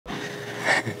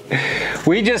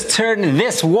We just turned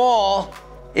this wall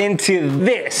into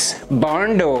this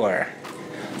barn door.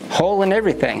 Hole and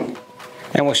everything.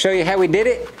 And we'll show you how we did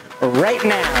it right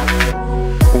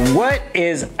now. What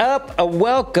is up?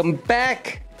 Welcome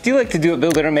back. Do you like to do it,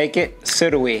 build it, or make it? So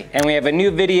do we. And we have a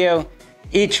new video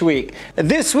each week.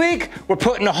 This week, we're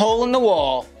putting a hole in the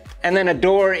wall and then a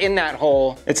door in that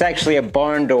hole. It's actually a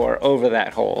barn door over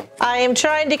that hole. I am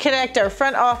trying to connect our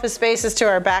front office spaces to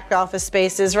our back office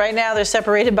spaces. Right now they're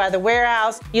separated by the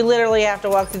warehouse. You literally have to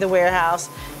walk through the warehouse.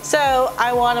 So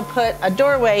I want to put a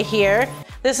doorway here.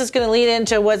 This is going to lead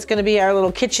into what's going to be our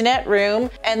little kitchenette room,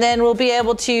 and then we'll be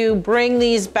able to bring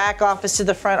these back office to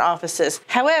the front offices.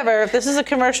 However, if this is a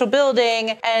commercial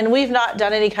building and we've not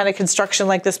done any kind of construction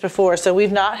like this before, so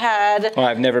we've not had... Well,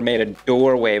 I've never made a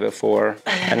doorway before,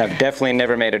 and I've definitely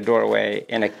never made a doorway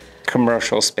in a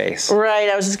commercial space. Right,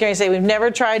 I was just going to say, we've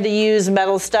never tried to use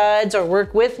metal studs or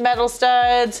work with metal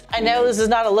studs. I know this is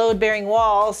not a load-bearing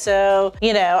wall, so,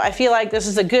 you know, I feel like this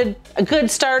is a good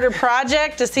starter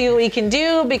project to see what we can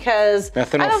do, because I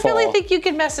don't really think you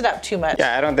can mess it up too much.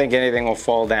 Yeah, I don't think anything will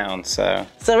fall down, so.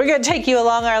 So we're going to take you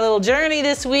along our little journey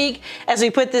this week as we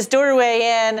put this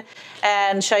doorway in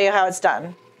and show you how it's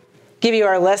done. Give you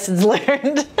our lessons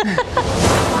learned.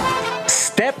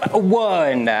 Step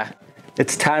one.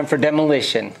 It's time for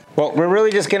demolition. Well, we're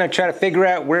really just gonna try to figure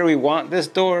out where we want this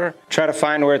door, try to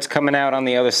find where it's coming out on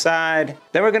the other side.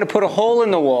 Then we're gonna put a hole in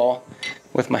the wall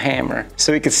with my hammer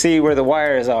so we can see where the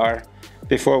wires are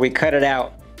before we cut it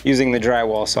out using the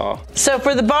drywall saw. So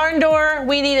for the barn door,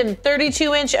 we need a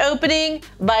 32-inch opening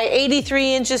by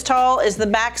 83 inches tall is the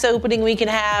max opening we can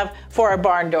have for our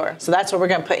barn door. So that's what we're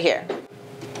gonna put here.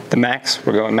 The max?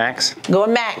 We're going max?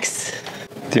 Going max.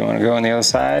 Do you wanna go on the other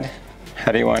side?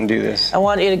 How do you want to do this? I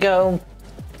want you to go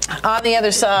on the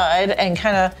other side and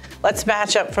kind of, let's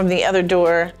match up from the other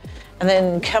door and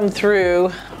then come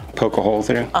through. Poke a hole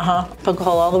through? Uh-huh, poke a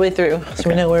hole all the way through so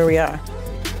we know where we are.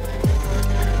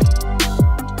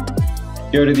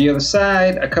 Go to the other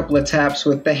side, a couple of taps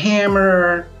with the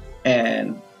hammer,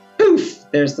 and poof,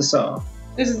 there's the saw.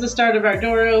 This is the start of our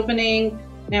door opening.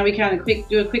 Now we kind of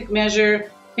do a quick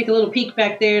measure, take a little peek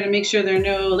back there to make sure there are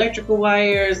no electrical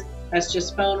wires. That's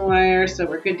just phone wire, so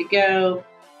we're good to go.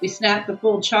 We snap the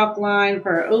full chalk line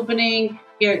for our opening.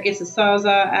 Garrett gets the Sawzall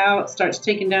out, starts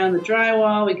taking down the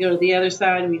drywall. We go to the other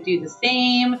side and we do the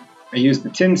same. I use the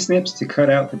tin snips to cut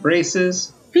out the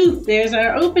braces. Poof, there's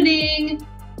our opening.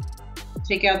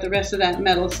 Take out the rest of that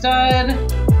metal stud.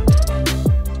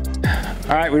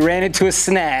 All right, we ran into a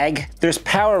snag. There's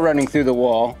power running through the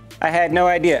wall. I had no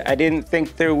idea. I didn't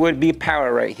think there would be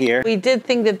power right here. We did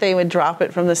think that they would drop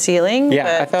it from the ceiling.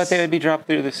 Yeah, I thought they would be dropped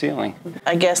through the ceiling.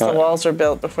 I guess the walls were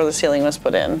built before the ceiling was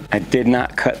put in. I did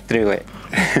not cut through it.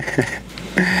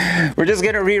 We're just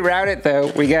gonna reroute it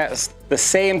though. We got the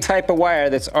same type of wire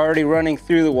that's already running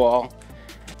through the wall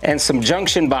and some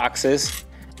junction boxes,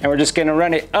 and we're just gonna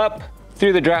run it up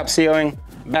through the drop ceiling,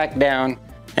 back down,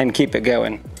 and keep it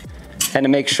going. And to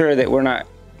make sure that we're not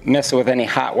messing with any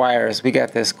hot wires, we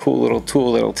got this cool little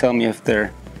tool that'll tell me if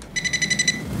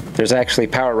there's actually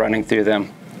power running through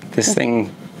them. This thing's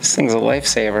a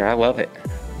lifesaver. I love it.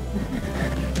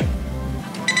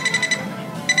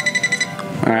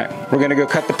 All right, we're gonna go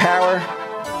cut the power.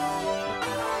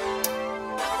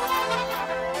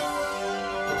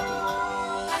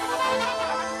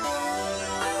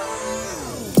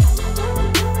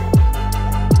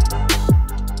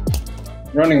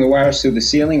 Running the wires through the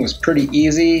ceiling was pretty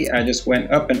easy. I just went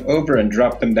up and over and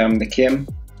dropped them down the kim.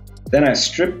 Then I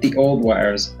stripped the old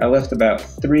wires. I left about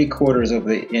 3/4 of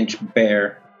the inch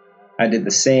bare. I did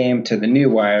the same to the new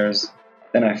wires.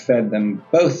 Then I fed them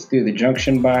both through the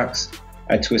junction box.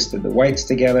 I twisted the whites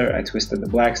together, I twisted the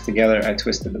blacks together, I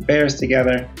twisted the bares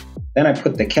together. Then I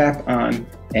put the cap on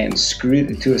and screwed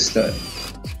it to a stud.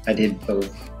 I did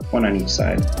both, one on each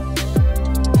side.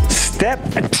 Step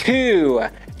 2.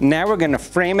 Now we're gonna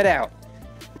frame it out.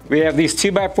 We have these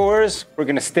 2x4s. We're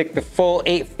gonna stick the full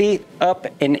 8 feet up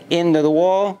and into the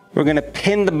wall. We're gonna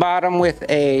pin the bottom with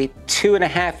a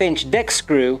 2.5-inch deck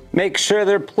screw. Make sure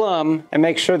they're plumb and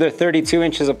make sure they're 32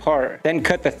 inches apart. Then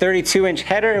cut the 32-inch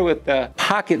header with the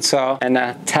pocket saw and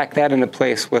tack that into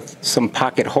place with some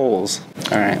pocket holes.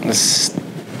 All right, let's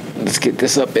get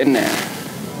this up in there.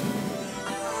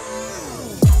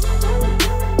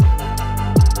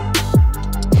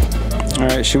 All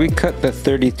right, should we cut the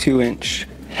 32-inch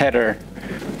header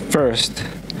first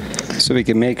so we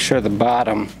can make sure the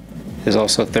bottom is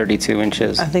also 32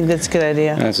 inches? I think that's a good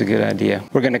idea. That's a good idea.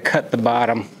 We're gonna cut the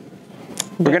bottom.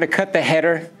 We're gonna cut the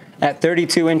header at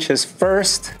 32 inches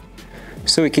first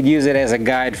so we could use it as a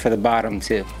guide for the bottom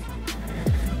too.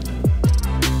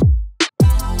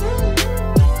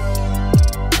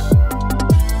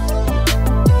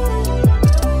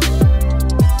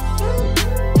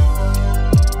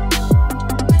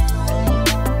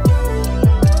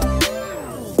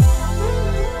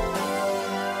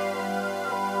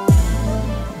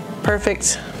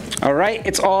 Perfect. All right,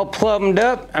 it's all plumbed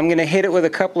up. I'm gonna hit it with a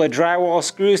couple of drywall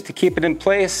screws to keep it in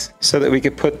place so that we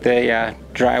could put the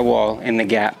drywall in the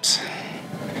gaps.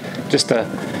 Just a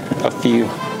few.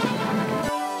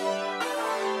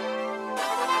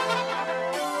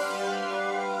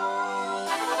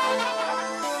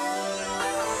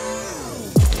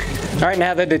 All right,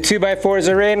 now that the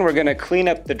 2x4s are in, we're gonna clean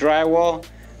up the drywall,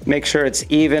 make sure it's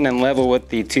even and level with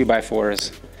the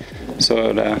 2x4s. So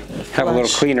it'll have a little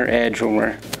cleaner edge when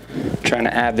we're trying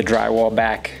to add the drywall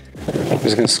back. I'm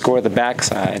just gonna score the back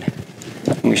side.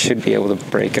 And we should be able to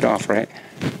break it off, right?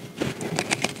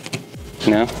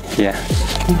 No? Yeah.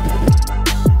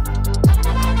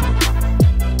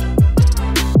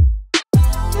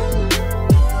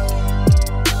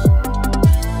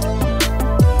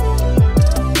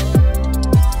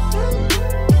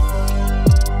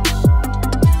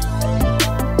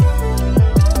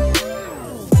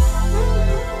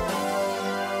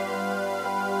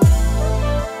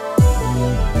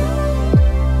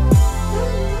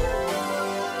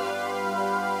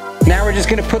 Now we're just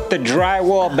gonna put the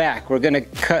drywall back. We're gonna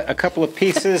cut a couple of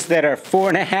pieces that are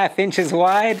 4.5 inches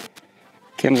wide.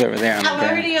 Kim's over there. I'm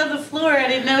already on the floor. I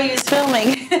didn't know he was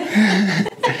filming.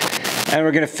 And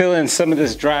we're gonna fill in some of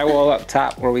this drywall up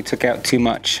top where we took out too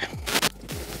much.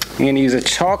 I'm gonna use a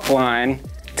chalk line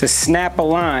to snap a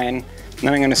line, and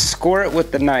then I'm gonna score it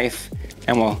with the knife,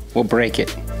 and we'll break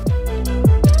it.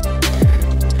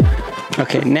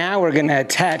 Okay, now we're gonna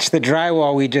attach the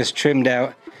drywall we just trimmed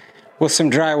out with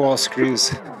some drywall screws.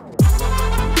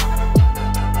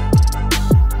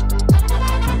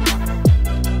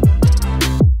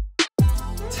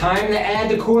 Time to add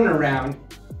the corner round.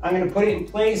 I'm gonna put it in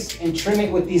place and trim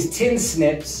it with these tin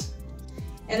snips.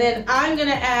 And then I'm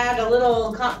gonna add a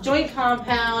little joint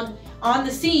compound on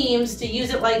the seams to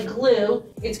use it like glue.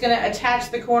 It's gonna attach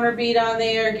the corner bead on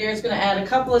there. Garrett's gonna add a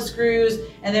couple of screws,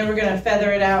 and then we're gonna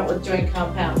feather it out with joint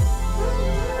compound.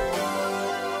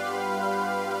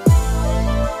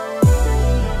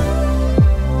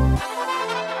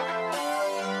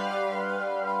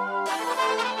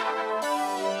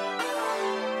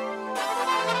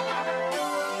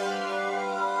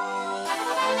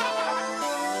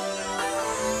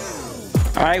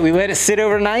 All right, we let it sit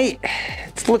overnight.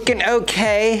 It's looking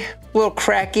okay, a little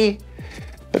cracky,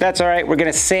 but that's all right. We're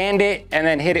gonna sand it and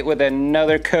then hit it with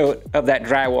another coat of that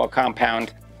drywall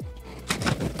compound.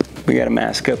 We gotta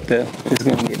mask up though, it's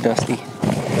gonna get dusty.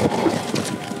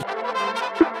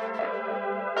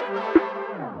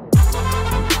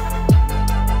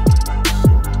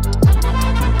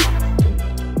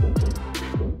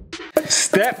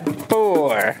 Step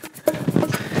 4.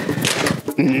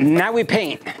 Now we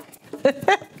paint.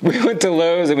 We went to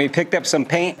Lowe's and we picked up some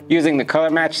paint using the color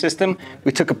match system.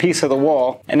 We took a piece of the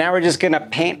wall and now we're just gonna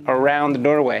paint around the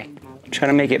doorway, trying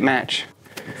to make it match.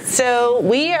 So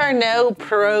we are no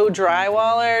pro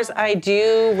drywallers. I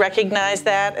do recognize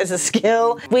that as a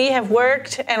skill. We have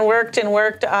worked and worked and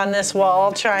worked on this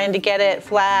wall trying to get it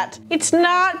flat. It's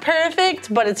not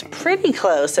perfect, but it's pretty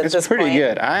close at this point. It's pretty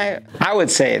good. I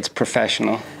would say it's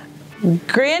professional.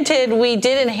 Granted, we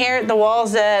did inherit the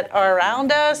walls that are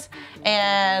around us,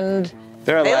 and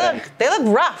they look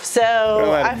rough.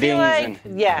 So I feel like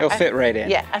it'll fit right in.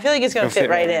 Yeah, I feel like it's gonna fit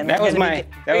right in. That was my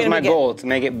goal, to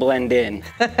make it blend in.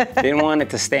 Didn't want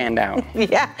it to stand out.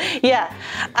 Yeah.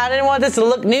 I didn't want this to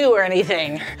look new or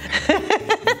anything.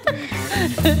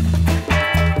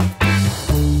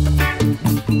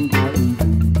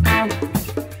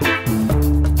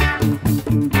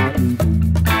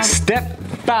 Step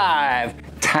 5.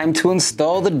 Time to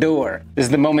install the door. This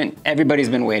is the moment everybody's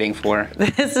been waiting for.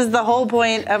 This is the whole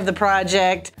point of the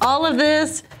project. All of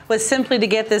this was simply to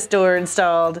get this door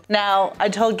installed. Now, I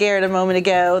told Garrett a moment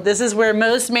ago, this is where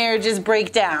most marriages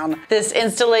break down. This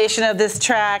installation of this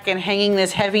track and hanging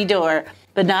this heavy door,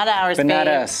 but not ours, But babe. not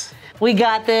us. We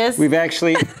got this. We've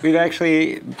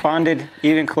actually bonded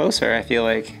even closer, I feel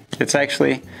like. It's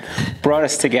actually brought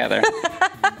us together.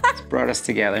 It's brought us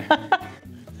together.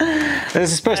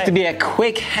 This is supposed to be a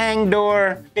quick hang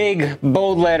door. Big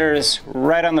bold letters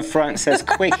right on the front says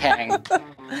quick hang.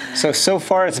 So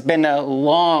far it's been a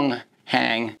long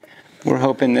hang. We're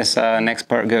hoping this next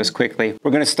part goes quickly.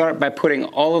 We're gonna start by putting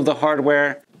all of the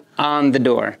hardware on the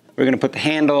door. We're gonna put the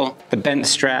handle, the bent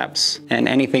straps, and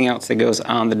anything else that goes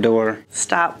on the door.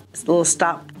 Little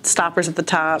stoppers at the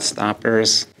top.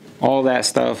 Stoppers, all that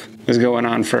stuff is going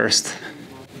on first.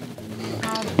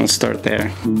 Let's start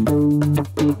there.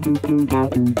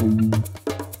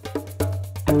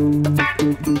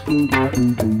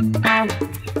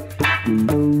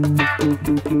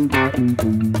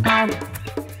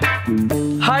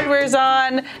 Hardware's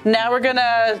on. Now we're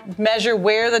gonna measure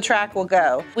where the track will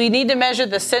go. We need to measure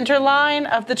the center line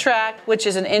of the track, which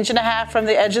is 1.5 inches from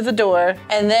the edge of the door.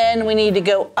 And then we need to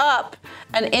go up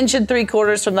 1 3/4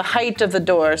 inches from the height of the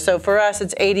door. So for us,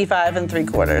 it's 85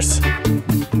 3/4.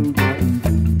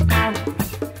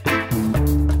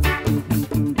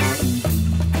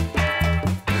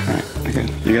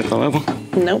 You got the level?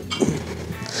 Nope.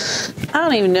 I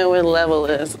don't even know where the level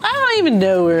is. I don't even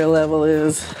know where a level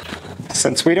is.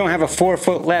 Since we don't have a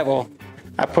 4-foot level,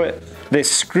 I put this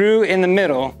screw in the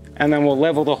middle, and then we'll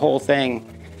level the whole thing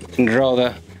and draw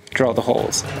the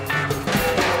holes.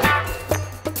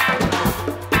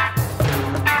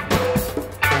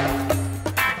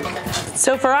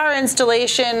 So for our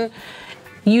installation,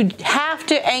 you have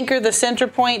to anchor the center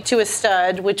point to a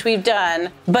stud, which we've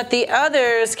done, but the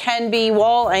others can be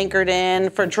wall anchored in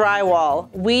for drywall.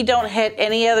 We don't hit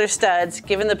any other studs.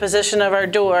 Given the position of our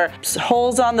door,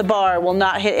 holes on the bar will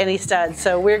not hit any studs,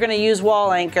 so we're gonna use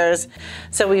wall anchors.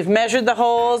 So we've measured the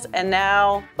holes, and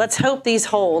now let's hope these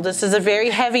hold. This is a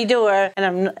very heavy door,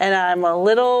 and I'm a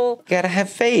little... Gotta have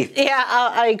faith. Yeah,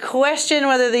 I question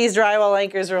whether these drywall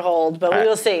anchors will hold, but we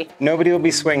will see. Nobody will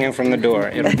be swinging from the door.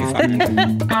 It'll be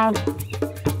fine.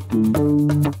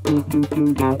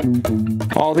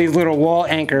 All these little wall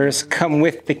anchors come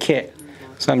with the kit.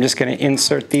 So I'm just gonna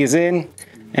insert these in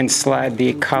and slide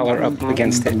the collar up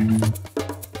against it.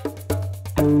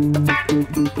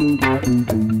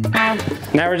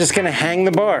 Now we're just gonna hang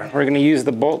the bar. We're gonna use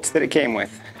the bolts that it came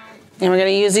with. And we're gonna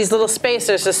use these little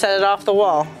spacers to set it off the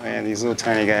wall. Oh yeah, these little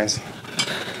tiny guys.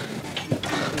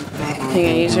 You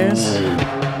gonna use yours?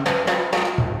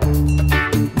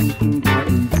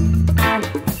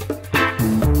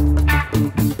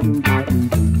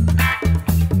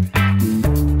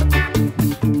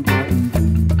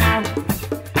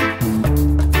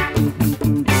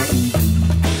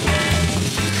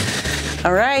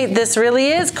 All right, this really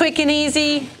is quick and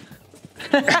easy.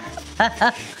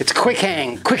 It's quick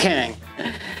hang, quick hang.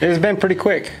 It has been pretty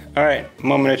quick. All right,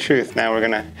 moment of truth. Now we're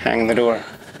gonna hang the door.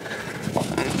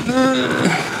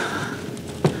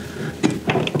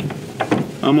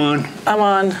 I'm on. I'm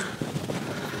on.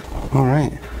 All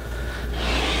right.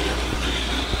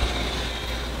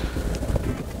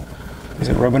 Is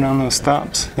it rubbing on those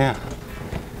stops? Yeah.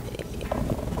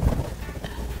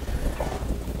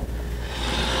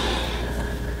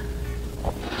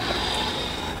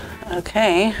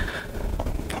 Okay.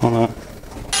 Hold on.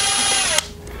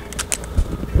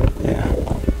 Yeah.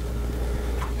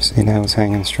 See, now it's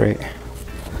hanging straight.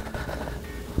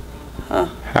 Huh.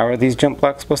 How are these jump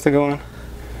blocks supposed to go on?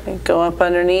 They go up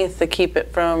underneath to keep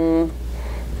it from,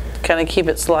 kind of keep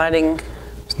it sliding.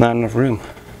 There's not enough room.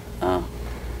 Oh.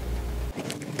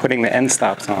 Putting the end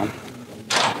stops on.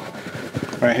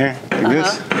 Right here, like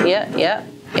this? Yeah.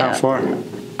 How far?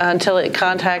 Until it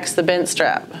contacts the bent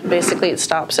strap. Basically, it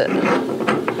stops it.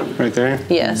 Right there?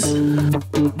 Yes.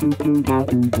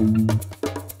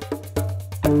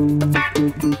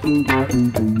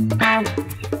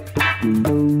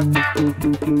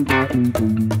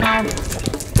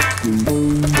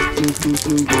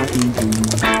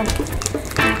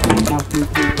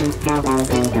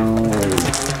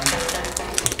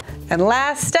 And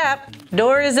last step,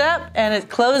 door is up and it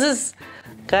closes.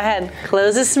 Go ahead,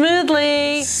 closes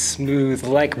smoothly. Smooth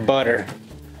like butter.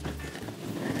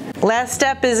 Last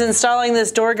step is installing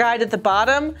this door guide at the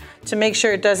bottom to make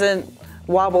sure it doesn't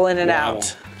wobble in and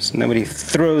out. So nobody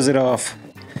throws it off.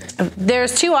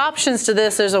 There's two options to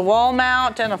this. There's a wall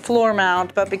mount and a floor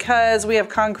mount, but because we have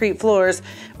concrete floors,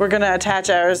 we're gonna attach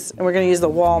ours and we're gonna use the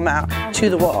wall mount to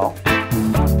the wall.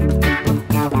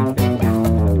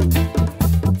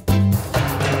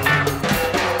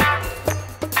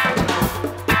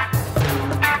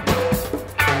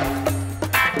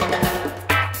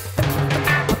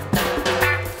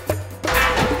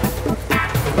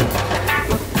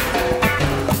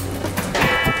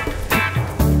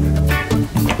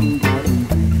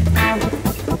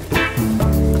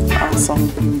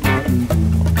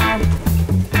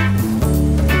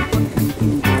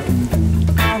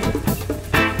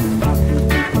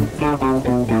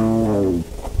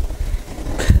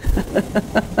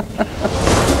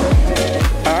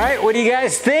 All right, what do you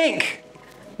guys think?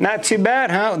 Not too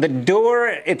bad, huh? The door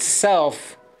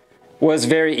itself was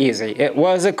very easy. It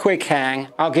was a quick hang.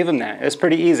 I'll give them that. It was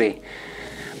pretty easy.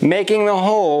 Making the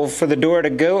hole for the door to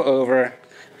go over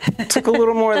took a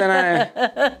little more than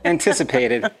I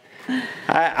anticipated.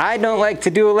 I don't like to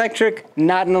do electric,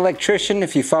 not an electrician.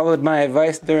 If you followed my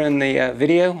advice during the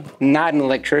video, not an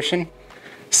electrician.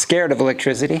 Scared of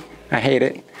electricity. I hate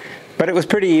it. But it was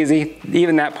pretty easy.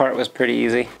 Even that part was pretty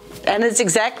easy. And it's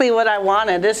exactly what I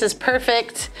wanted. This is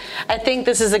perfect. I think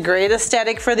this is a great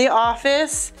aesthetic for the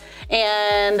office.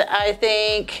 And I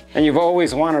think... And you've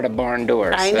always wanted a barn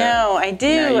door. I know, I do.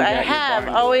 I your have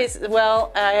barn door. always,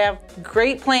 well, I have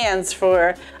great plans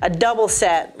for a double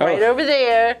set right over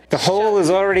there. The hole is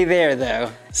already there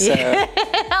though. So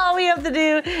All we have to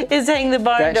do is hang the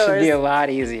barn doors. that should be a lot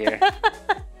easier.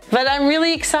 But I'm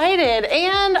really excited,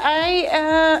 and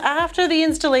after the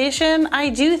installation, I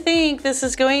do think this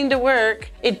is going to work.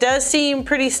 It does seem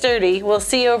pretty sturdy. We'll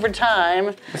see over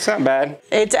time. It's not bad.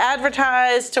 It's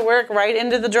advertised to work right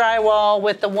into the drywall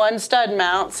with the one stud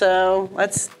mount, so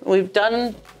we've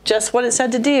done just what it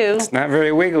said to do. It's not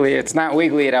very wiggly. It's not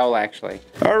wiggly at all, actually.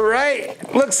 All right,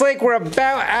 looks like we're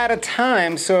about out of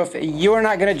time. So if you're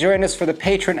not gonna join us for the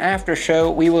patron after show,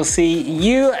 we will see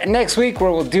you next week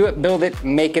where we'll do it, build it,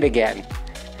 make it again.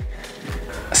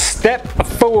 Step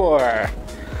 4.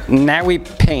 Now we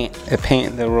paint.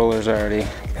 Paint the rollers already.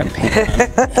 Got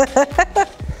paint on.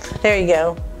 There you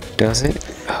go. Does it?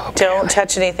 Oh, Don't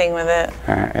touch anything with it.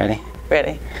 all right, ready?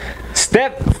 Ready.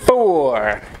 Step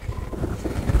 4.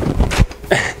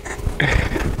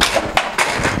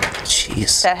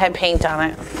 Jeez. That had paint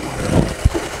on it.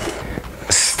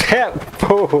 Step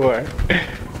 4.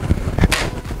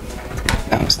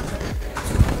 I was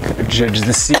gonna judge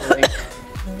the ceiling.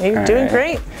 You're doing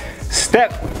great.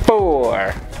 Step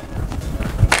 4.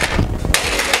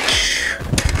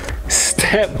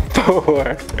 Step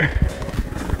 4.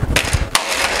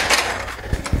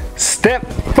 Step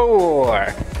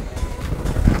 4.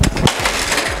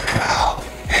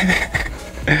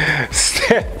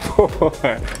 Step 4.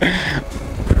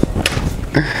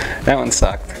 That one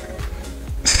sucked.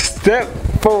 Step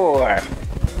 4.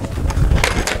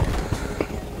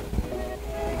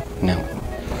 No.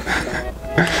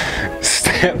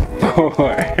 Step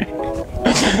 4.